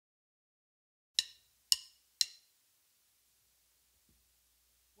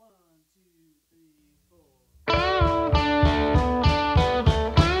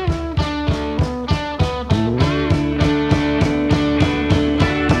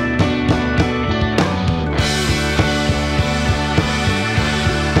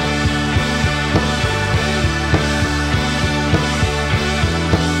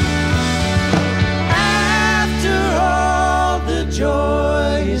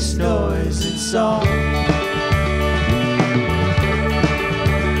sweetest noise and song.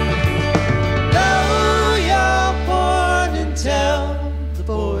 Blow your horn and tell the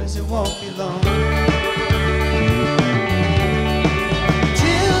boys it won't be long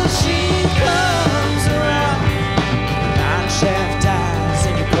till she comes around. The night shaft dies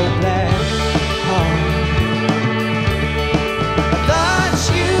and you go black. I thought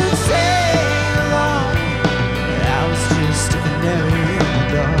you'd sing along, but I was just a canary in the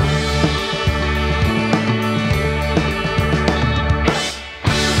dark.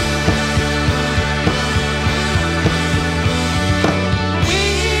 We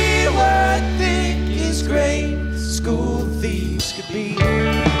were thick as great school thieves could be.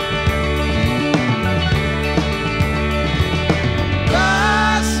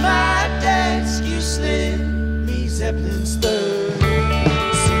 Across my desk you slid me Zeppelin's third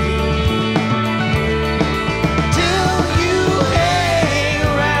CD. Till you hang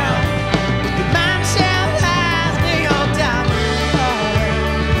around with your mind shell eyes near your diamond heart.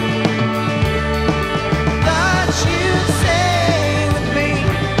 Thought you'd sing with me,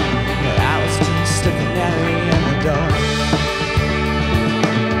 but I was just a canary in the dark.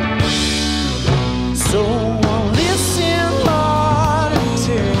 So listen hard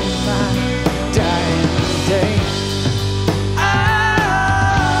until my dying day.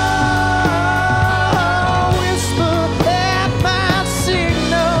 I'll whisper at my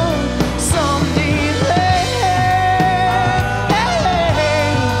signal some delay.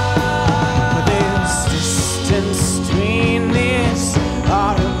 But there's distance between this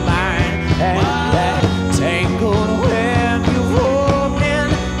heart of mine and that tangled web you hold in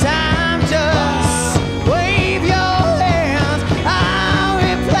time. Just wave your hands, I'll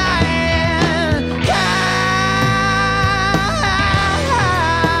reply in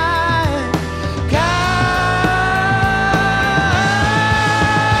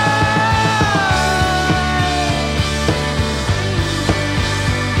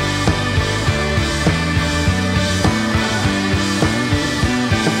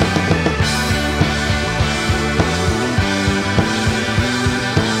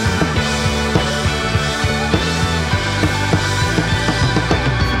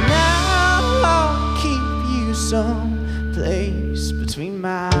now I'll keep you someplace between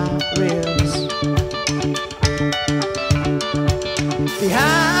my ribs,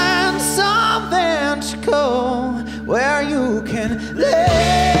 behind some ventricle where you can live.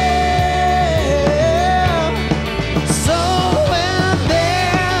 So when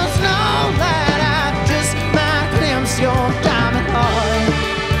there's no light, I just might glimpse your diamond heart.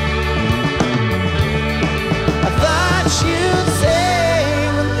 I thought you'd sing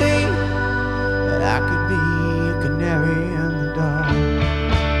with me, that I could be a canary in the dark.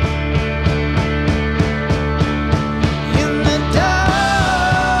 In the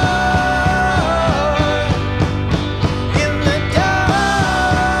dark, in the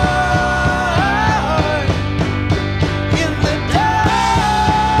dark.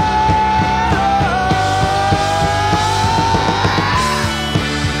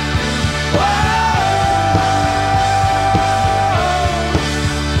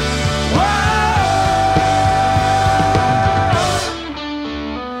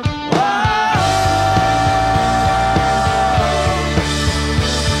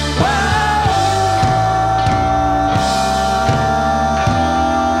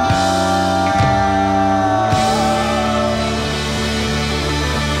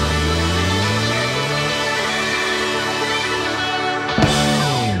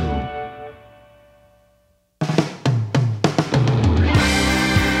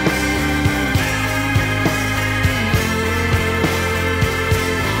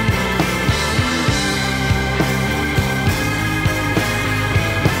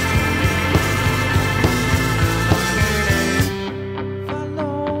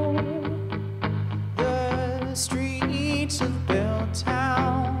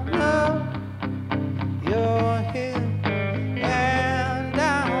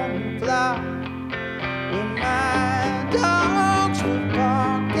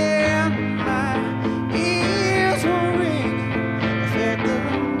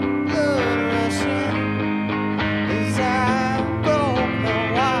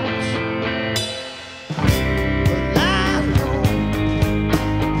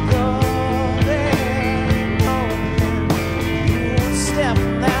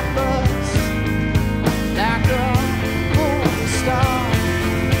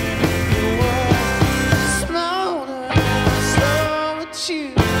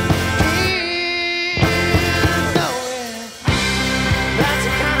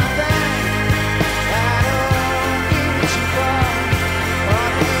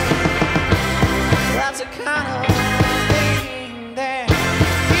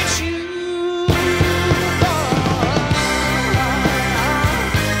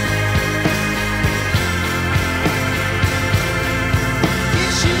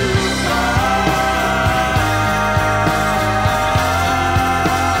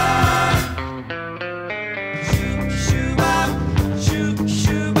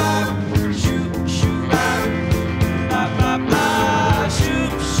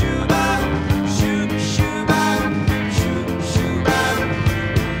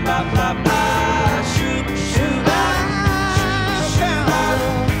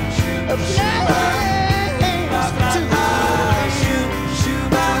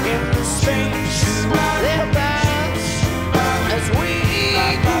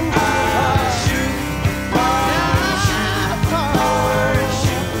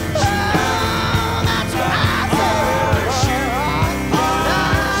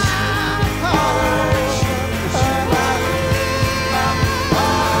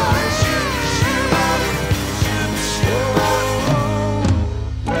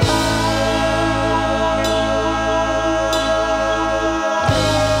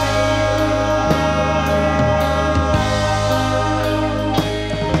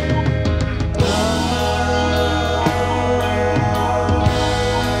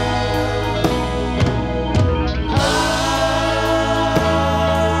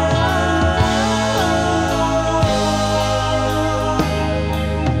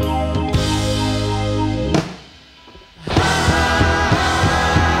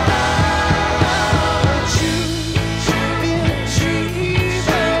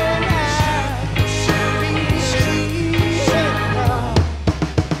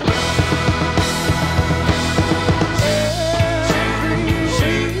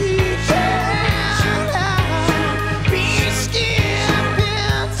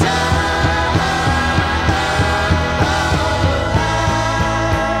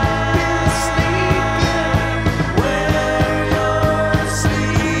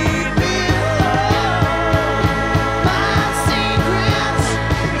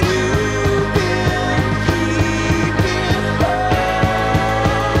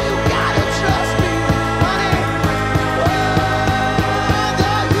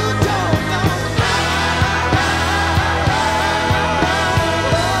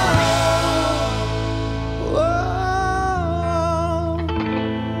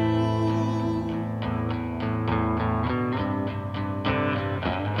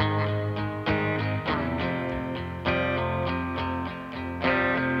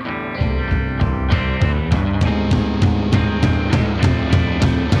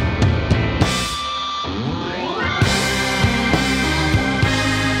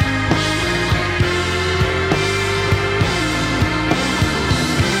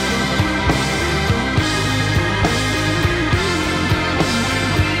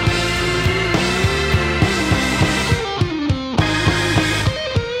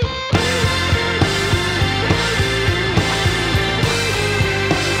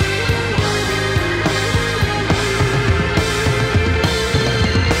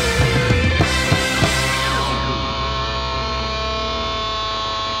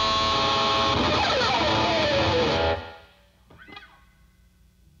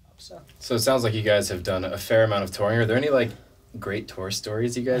 So it sounds like you guys have done a fair amount of touring. Are there any like great tour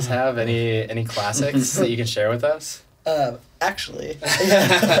stories you guys have? Any classics that you can share with us? Actually.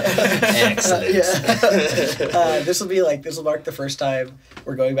 Excellent. This will mark the first time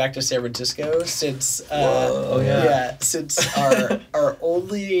we're going back to San Francisco since since our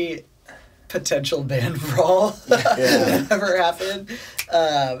only potential band brawl ever happened.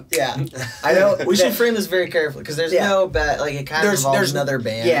 I know we should frame this very carefully because there's no bad, like it kind of involves another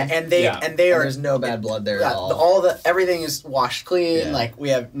band. and there's no bad blood there at all. Everything is washed clean. Like we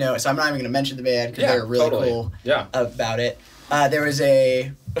have so I'm not even gonna mention the band because they're really cool about it. There was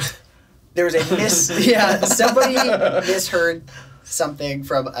a somebody misheard something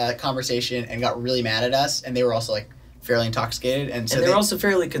from a conversation and got really mad at us, and they were also like fairly intoxicated, and so they were also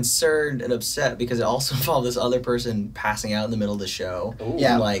fairly concerned and upset because it also involved this other person passing out in the middle of the show. Ooh.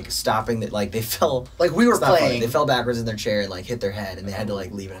 Yeah, and, like stopping that, like they fell like we were playing. They fell backwards in their chair and like hit their head, and they had to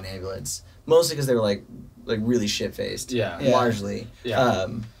like leave in an ambulance. Mostly because they were like really shit faced. Largely. Yeah.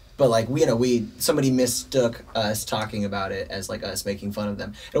 But like somebody mistook us talking about it as like us making fun of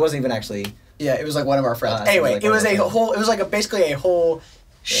them. It wasn't even actually. Yeah, it was like one of our friends. Anyway, it was basically a whole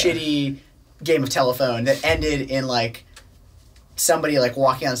shitty game of telephone that ended in like somebody like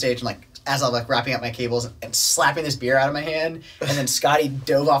walking on stage and like as I'm like wrapping up my cables and slapping this beer out of my hand, and then Scotty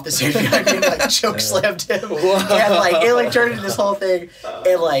dove off the stage behind me and like choke slammed him. And like it like turned into this whole thing,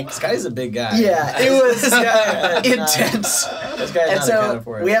 and like Scotty's a big guy. Yeah, it was intense. This guy's and so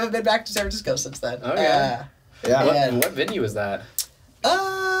we haven't been back to San Francisco since then. Okay. What venue was that?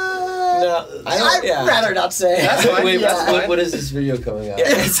 I'd rather not say. That's fine. Wait, what is this video coming out?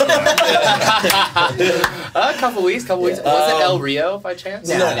 A couple weeks. Was it El Rio by chance?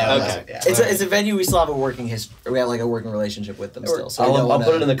 No. Okay. It's a venue we still have a working history. We have like a working relationship with them still. So I'll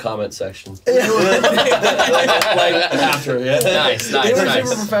put it in the comment section. After, Nice. They were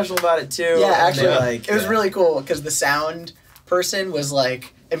super professional about it too. Yeah, actually, it was really cool because the sound person was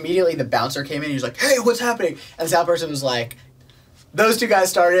like, immediately the bouncer came in. He was like, "Hey, what's happening?" And the sound person was like, "Those two guys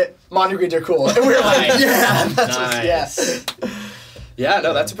started. Mondegreens are cool." And we were like, "Yeah, that's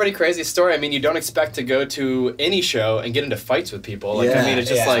that's a pretty crazy story. I mean, you don't expect to go to any show and get into fights with people. Like, I mean, it's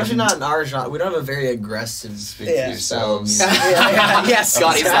just like especially not in our genre. We don't have a very aggressive sound.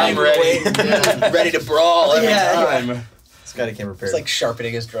 Scotty's ready to brawl every time. Scotty came prepared. It's like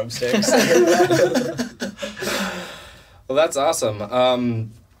sharpening his drumsticks. Well, that's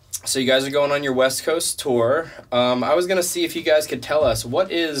awesome. So you guys are going on your West Coast tour. I was going to see if you guys could tell us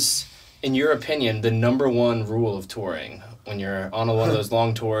what is, in your opinion, the #1 rule of touring? When you're on one of those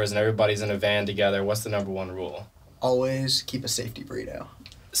long tours and everybody's in a van together, what's the #1 rule? Always keep a safety burrito.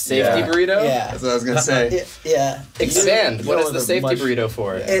 Safety burrito? Yeah. That's what I was going to say. Yeah. Expand. What is the safety burrito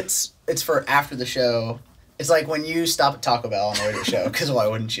for? It's for after the show. It's like when you stop at Taco Bell on the way to a show, because why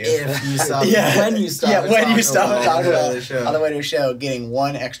wouldn't you? If you stop. When you stop at Taco Bell on the way to a show, getting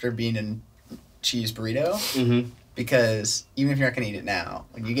one extra bean and cheese burrito. Mm-hmm. Because even if you're not going to eat it now,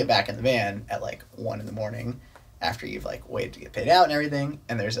 when you get back in the van at like 1 in the morning, after you've like waited to get paid out and everything,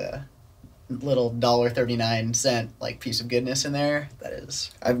 and there's a little $1.39 like piece of goodness in there, that is.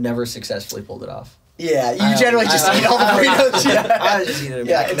 I've never successfully pulled it off. Yeah, you generally just eat all the burritos. I just eat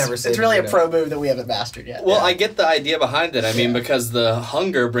it. I can never say it's really a pro move that we haven't mastered yet. Well, I get the idea behind it. I mean, because the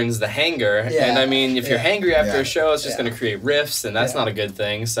hunger brings the hanger. And I mean, if you're hangry after a show, it's just going to create rifts, and that's not a good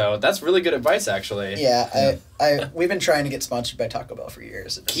thing. So that's really good advice, actually. Yeah, we've been trying to get sponsored by Taco Bell for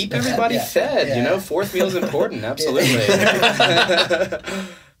years. Keep everybody fed, you know? Fourth meal's important, absolutely.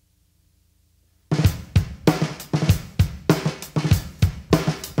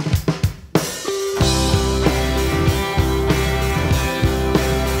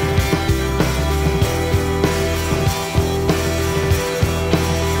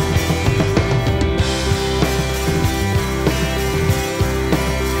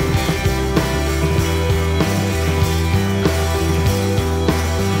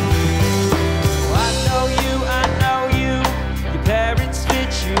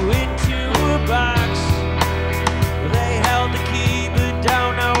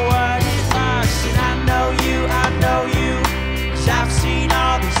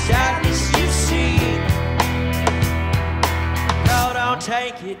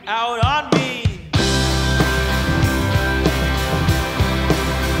 Take it out on me.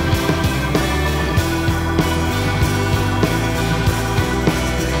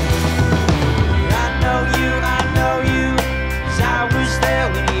 I know you, 'cause I was there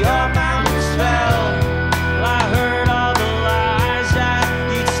when your mountains fell. Well, I heard all the lies that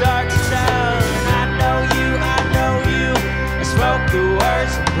you'd start to tell. And I know you, I spoke the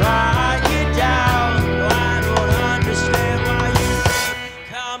words that brought you down. No, I don't understand why you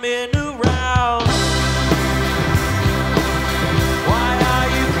come coming around? Why are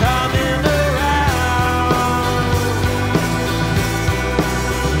you coming around?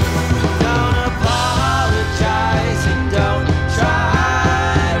 Don't apologize and don't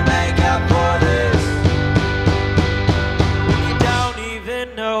try to make up for this. You don't even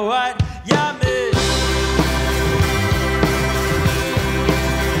know what you miss.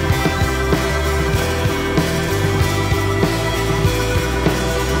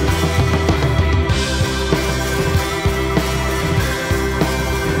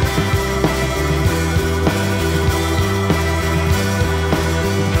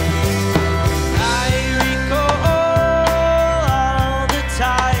 I recall all the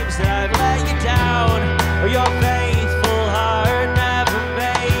times that I've let you down, or your faithful heart never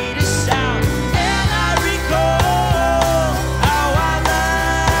made a sound. And I recall how I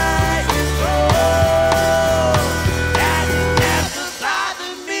let you go. That never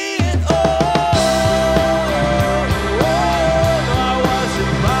bothered me at all. I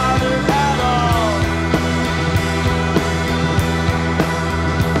wasn't bothered at all.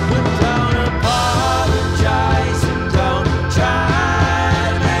 But don't apologize and don't try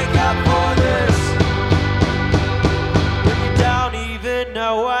to make up for this. When you don't even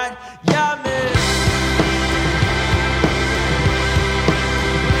know what you miss.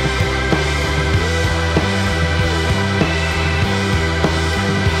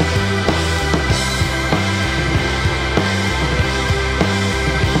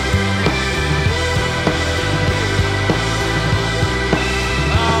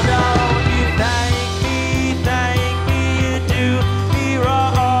 Oh, don't you thank me, you do me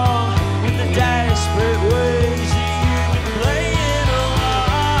wrong with the desperate ways that you've been playing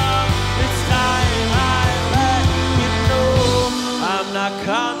along. It's time I let you know I'm not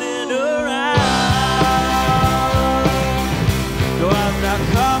coming around. No, I'm not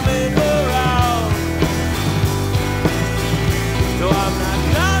coming around. No, I'm not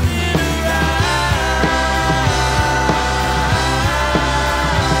coming around.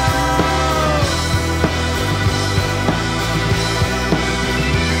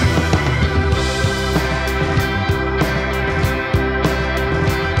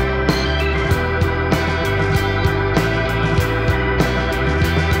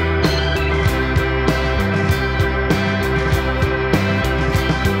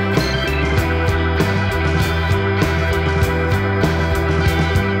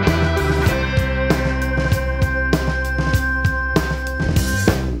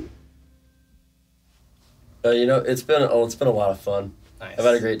 You know, it's been a lot of fun. Nice. I've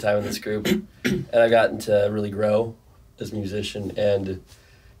had a great time in this group, and I've gotten to really grow as a musician. And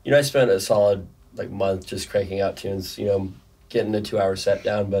you know, I spent a solid month just cranking out tunes. You know, getting a 2-hour set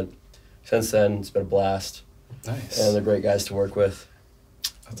down. But since then, it's been a blast. Nice. And they're great guys to work with.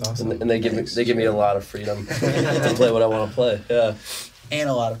 That's awesome. And they give me a lot of freedom to play what I want to play. Yeah. And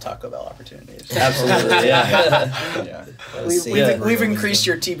a lot of Taco Bell opportunities. Absolutely. Yeah. Yeah. Yeah. We've increased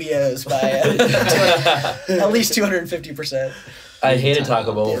your TBOs by at least 250%. I hated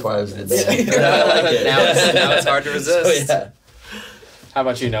Taco Bell before I was in the band. Yeah. I like it. Now it's hard to resist. So, yeah. How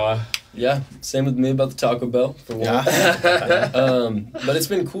about you, Noah? Yeah, same with me about the Taco Bell for one. But it's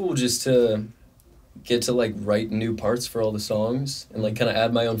been cool just to get to write new parts for all the songs and kind of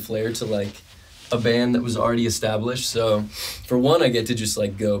add my own flair to a band that was already established. So for one, I get to just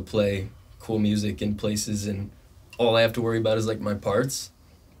go play cool music in places, and all I have to worry about is my parts.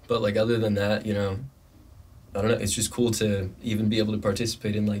 But other than that, you know, I don't know, it's just cool to even be able to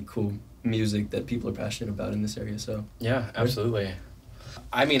participate in cool music that people are passionate about in this area. So Yeah, absolutely.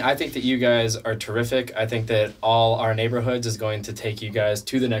 I mean, I think that you guys are terrific. I think that all our neighborhoods is going to take you guys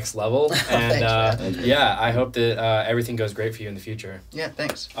to the next level. And Thanks, yeah, I hope that everything goes great for you in the future. Yeah,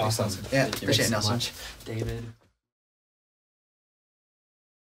 thanks. Awesome. Yeah, Thank you. appreciate it, Thanks so Nelson. much, David.